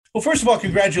Well, first of all,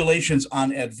 congratulations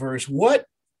on Adverse. What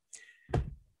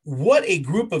a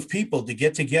group of people to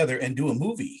get together and do a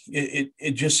movie.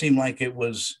 It just seemed like it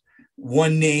was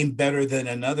one name better than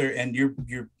another, and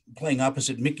you're playing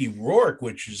opposite Mickey Rourke,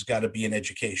 which has got to be an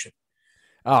education.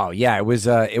 Oh yeah, it was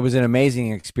an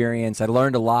amazing experience. I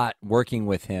learned a lot working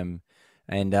with him,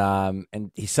 and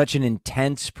he's such an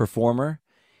intense performer,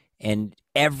 and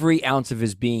every ounce of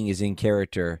his being is in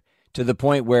character to the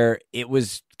point where it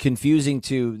was confusing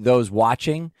to those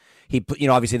watching.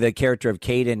 Obviously the character of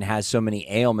Caden has so many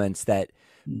ailments that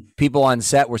people on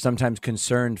set were sometimes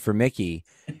concerned for Mickey.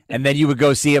 And then you would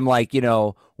go see him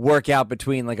work out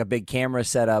between like a big camera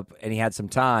setup and he had some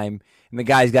time and the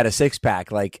guy's got a six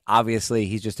pack. Like obviously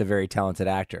he's just a very talented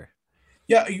actor.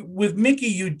 Yeah, with Mickey,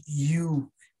 you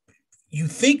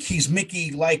think he's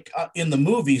Mickey like in the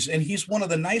movies, and he's one of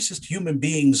the nicest human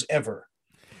beings ever.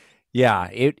 Yeah.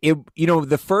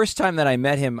 The first time that I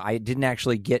met him, I didn't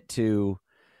actually get to,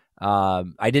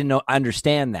 I didn't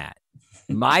understand that.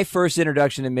 My first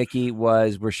introduction to Mickey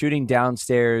was we're shooting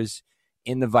downstairs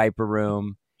in the Viper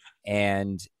room,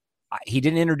 and he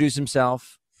didn't introduce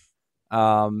himself,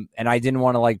 and I didn't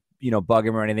want to bug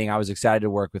him or anything. I was excited to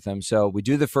work with him, so we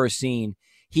do the first scene.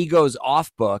 He goes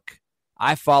off book.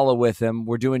 I follow with him.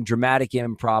 We're doing dramatic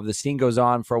improv. The scene goes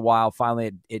on for a while.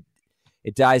 Finally,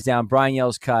 it dies down. Brian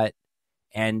yells cut,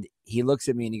 and he looks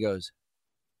at me and he goes,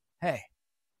 "Hey,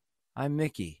 I'm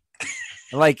Mickey."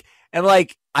 And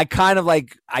I kind of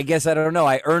I guess I don't know.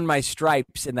 I earned my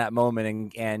stripes in that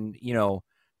moment and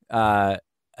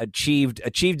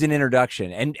achieved an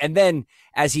introduction. And then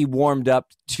as he warmed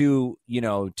up to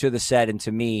the set and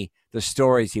to me, the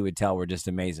stories he would tell were just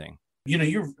amazing.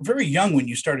 You're very young when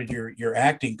you started your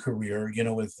acting career.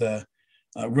 With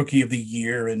Rookie of the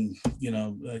Year and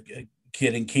a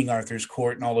kid in King Arthur's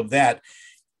Court and all of that,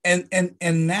 and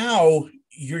now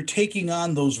you're taking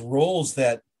on those roles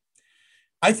that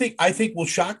I think will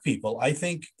shock people. I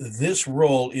think this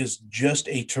role is just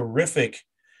a terrific.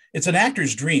 It's an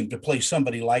actor's dream to play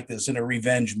somebody like this in a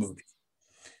revenge movie.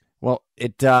 Well,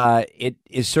 it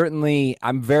is certainly.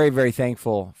 I'm very, very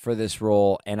thankful for this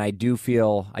role, and I do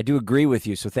agree with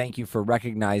you. So thank you for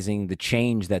recognizing the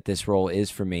change that this role is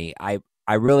for me. I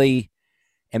really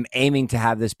am aiming to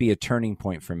have this be a turning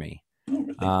point for me.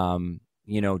 Oh,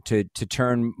 really? To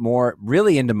turn more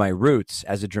really into my roots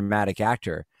as a dramatic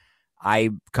actor.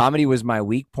 Comedy was my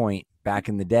weak point back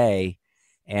in the day,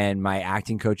 and my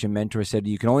acting coach and mentor said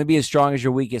you can only be as strong as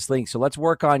your weakest link. So let's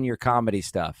work on your comedy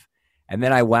stuff. And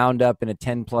then I wound up in a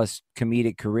 10 plus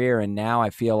comedic career. And now I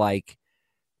feel like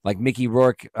Mickey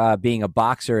Rourke being a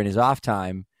boxer in his off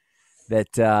time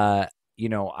that,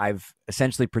 I've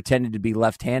essentially pretended to be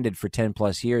left-handed for 10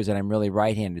 plus years and I'm really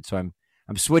right-handed. So I'm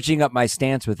switching up my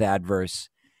stance with Adverse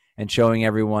and showing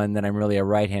everyone that I'm really a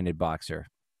right-handed boxer.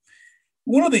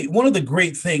 One of the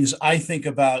great things I think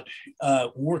about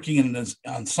working in an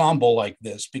ensemble like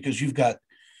this, because you've got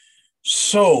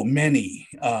so many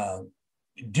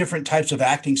different types of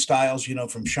acting styles,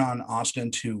 from Sean Austin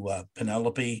to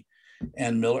Penelope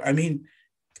and Miller. I mean,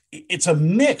 it's a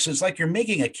mix. It's like you're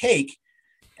making a cake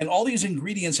and all these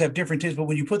ingredients have different tastes, but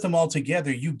when you put them all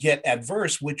together, you get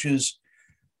Adverse, which is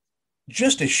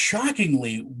just a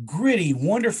shockingly gritty,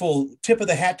 wonderful tip of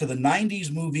the hat to the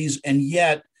 90s movies. And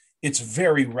yet it's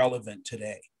very relevant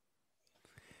today.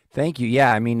 Thank you.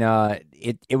 Yeah, I mean,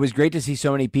 it was great to see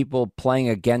so many people playing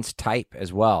against type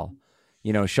as well.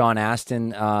 Sean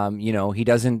Astin. He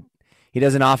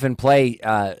doesn't often play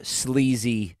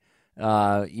sleazy,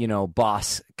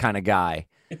 boss kind of guy.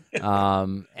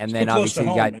 And then obviously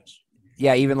you got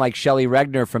even like Shelley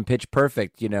Regner from Pitch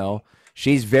Perfect.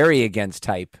 She's very against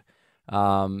type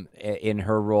in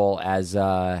her role as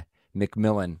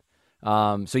McMillan.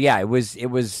 So yeah, it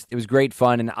was great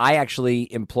fun, and I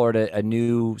actually employed a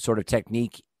new sort of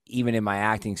technique even in my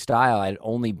acting style. I'd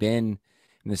only been,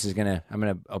 and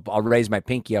I'll raise my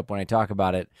pinky up when I talk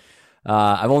about it.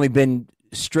 I've only been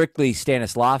strictly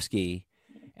Stanislavski,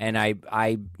 and I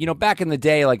back in the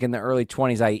day, like in the early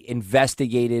 20s, I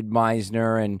investigated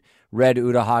Meisner and read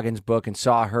Uta Hagen's book and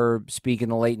saw her speak in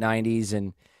the late 90s,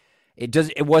 and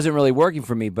it wasn't really working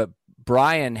for me. But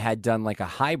Brian had done like a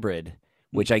hybrid,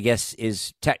 which I guess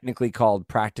is technically called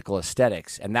practical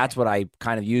aesthetics. And that's what I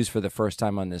kind of used for the first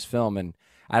time on this film. And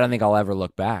I don't think I'll ever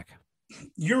look back.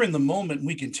 You're in the moment.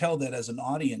 We can tell that as an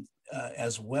audience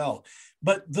as well.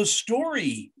 But the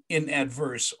story in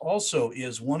Adverse also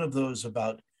is one of those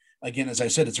about, again, as I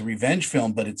said, it's a revenge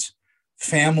film, but it's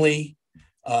family.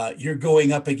 You're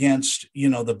going up against,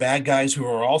 the bad guys who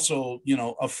are also,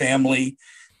 a family.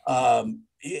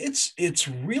 It's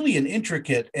really an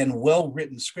intricate and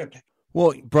well-written script.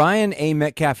 Well, Brian A.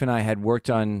 Metcalf and I had worked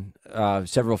on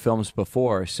several films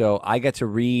before, so I got to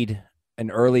read an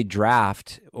early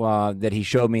draft that he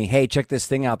showed me. Hey, check this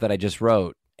thing out that I just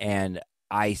wrote, and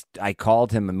I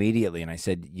called him immediately and I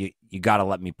said, "You got to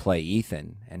let me play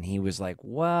Ethan." And he was like,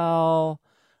 "Well,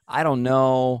 I don't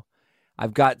know.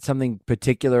 I've got something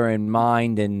particular in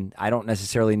mind, and I don't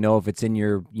necessarily know if it's in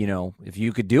your, if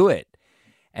you could do it."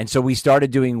 And so we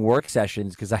started doing work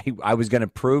sessions because I was going to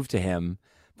prove to him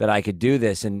that I could do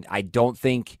this. And I don't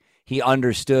think he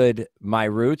understood my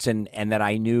roots and that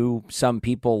I knew some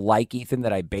people like Ethan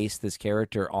that I based this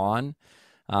character on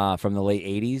from the late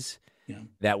 80s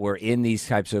that were in these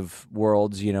types of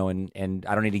worlds, and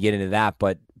I don't need to get into that.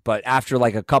 But after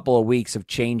like a couple of weeks of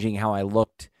changing how I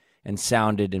looked and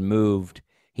sounded and moved,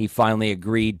 he finally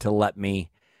agreed to let me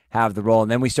have the role.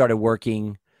 And then we started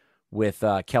working with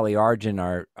Kelly Argent.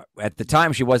 At the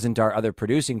time, she wasn't our other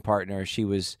producing partner. She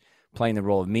was playing the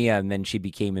role of Mia, and then she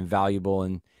became invaluable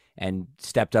and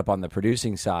stepped up on the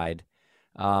producing side.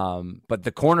 But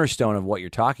the cornerstone of what you're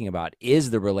talking about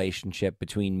is the relationship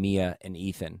between Mia and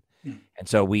Ethan. And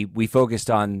so we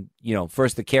focused on,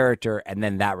 first the character and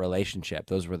then that relationship.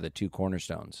 Those were the two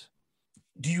cornerstones.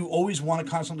 Do you always want to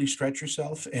constantly stretch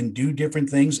yourself and do different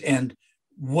things? And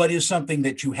what is something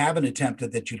that you haven't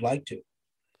attempted that you'd like to?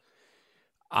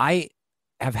 I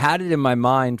have had it in my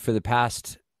mind for the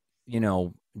past,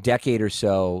 decade or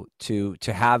so to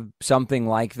have something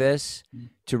like this,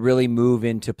 to really move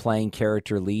into playing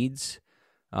character leads,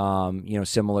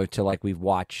 similar to like we've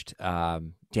watched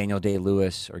Daniel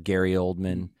Day-Lewis or Gary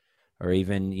Oldman or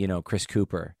even, Chris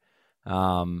Cooper.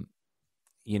 That's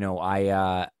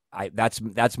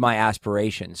my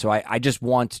aspiration. So I just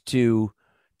want to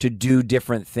do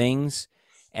different things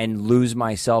and lose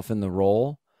myself in the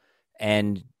role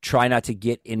and try not to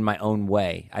get in my own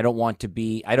way. I don't want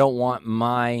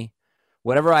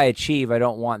whatever I achieve, I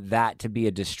don't want that to be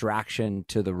a distraction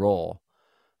to the role.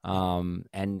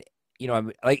 And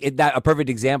a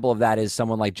perfect example of that is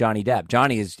someone like Johnny Depp.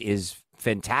 Johnny is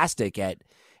fantastic at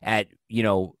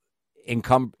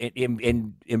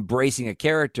embracing a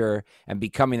character and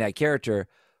becoming that character,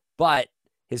 but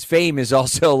his fame is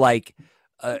also like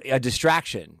a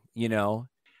distraction,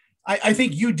 I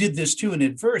think you did this too in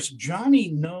Adverse. Johnny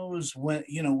knows when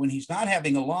he's not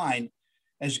having a line,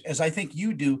 as I think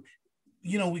you do.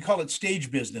 We call it stage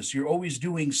business. You're always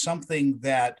doing something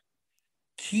that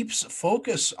keeps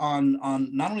focus on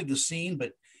not only the scene,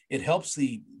 but it helps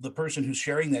the person who's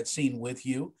sharing that scene with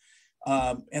you.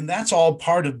 And that's all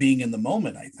part of being in the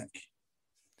moment, I think.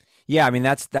 Yeah, I mean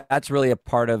that's really a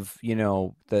part of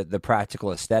the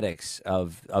practical aesthetics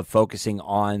of focusing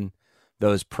on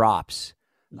those props,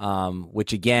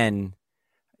 which again,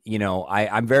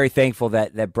 I'm very thankful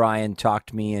that Brian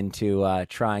talked me into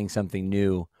trying something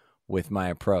new with my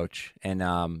approach. And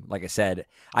like I said,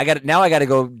 I got to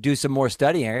go do some more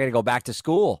studying. I got to go back to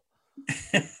school.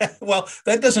 Well,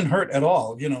 that doesn't hurt at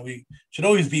all. We should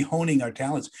always be honing our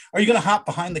talents. Are you going to hop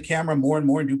behind the camera more and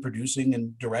more and do producing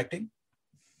and directing?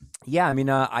 Yeah, I mean,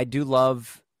 I do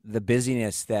love the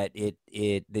busyness that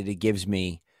it gives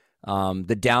me.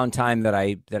 The downtime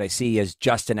that I see as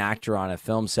just an actor on a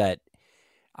film set,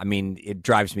 I mean, it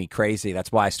drives me crazy.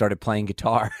 That's why I started playing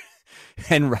guitar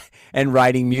and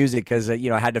writing music, because I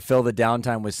had to fill the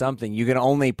downtime with something. You can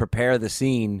only prepare the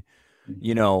scene,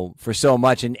 for so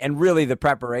much, and really the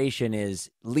preparation is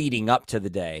leading up to the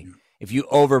day. If you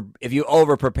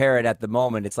over prepare it at the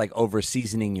moment, it's like over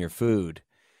seasoning your food.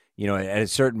 At a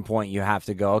certain point, you have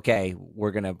to go, okay,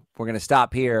 we're gonna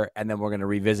stop here, and then we're gonna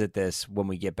revisit this when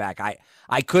we get back.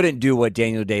 I couldn't do what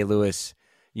Daniel Day-Lewis,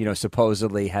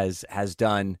 supposedly has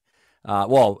done.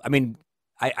 Well, I mean,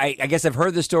 I guess I've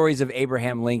heard the stories of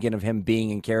Abraham Lincoln, of him being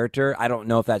in character. I don't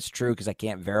know if that's true because I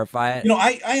can't verify it.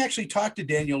 I actually talked to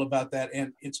Daniel about that,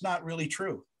 and it's not really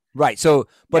true. Right. So,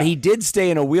 but he did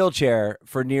stay in a wheelchair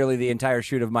for nearly the entire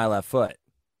shoot of My Left Foot.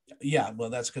 Yeah, well,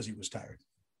 that's because he was tired.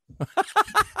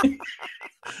 Is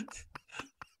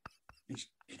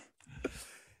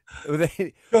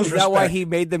that why he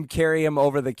made them carry him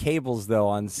over the cables though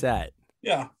on set?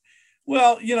 Yeah.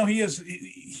 Well, he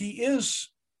is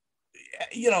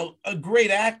a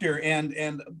great actor,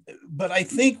 but I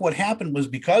think what happened was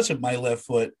because of My Left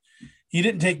Foot, he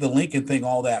didn't take the Lincoln thing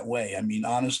all that way. I mean,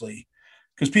 honestly,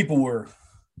 because people were,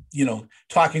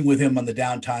 talking with him on the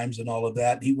downtimes and all of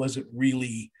that. He wasn't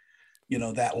really,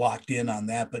 that locked in on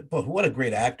that, but what a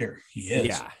great actor he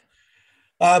is.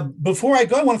 Yeah. Before I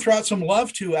go, I want to throw out some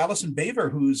love to Allison Baver,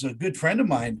 who's a good friend of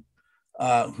mine,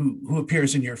 who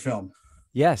appears in your film.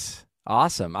 Yes.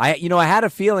 Awesome. I had a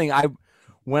feeling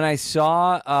when I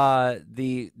saw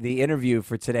the interview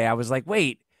for today, I was like,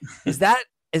 wait, is that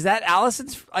Is that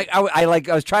Allison's? I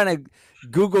was trying to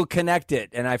Google connect it,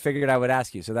 and I figured I would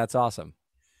ask you. So that's awesome.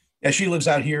 Yeah, she lives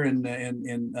out here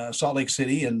in Salt Lake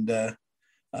City, and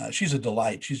she's a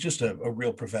delight. She's just a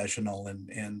real professional,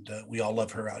 and we all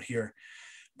love her out here.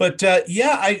 But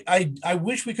yeah, I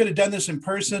wish we could have done this in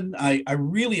person. I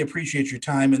really appreciate your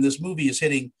time, and this movie is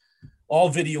hitting all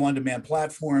video on demand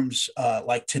platforms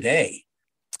like today.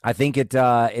 I think it's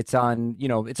on, it's on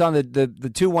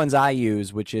the two ones I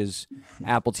use, which is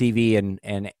Apple TV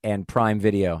and Prime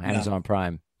Video, Amazon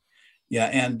Prime. Yeah,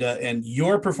 and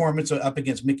your performance up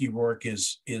against Mickey Rourke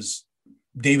is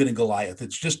David and Goliath.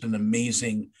 It's just an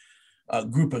amazing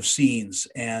group of scenes.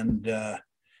 And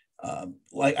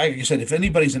like I said, if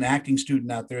anybody's an acting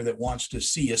student out there that wants to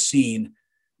see a scene,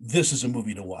 this is a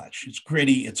movie to watch. It's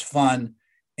gritty, it's fun,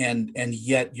 and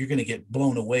yet you're going to get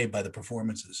blown away by the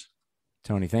performances.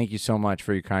 Tony, thank you so much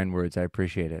for your kind words. I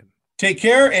appreciate it. Take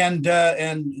care and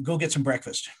go get some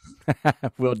breakfast.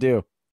 Will do.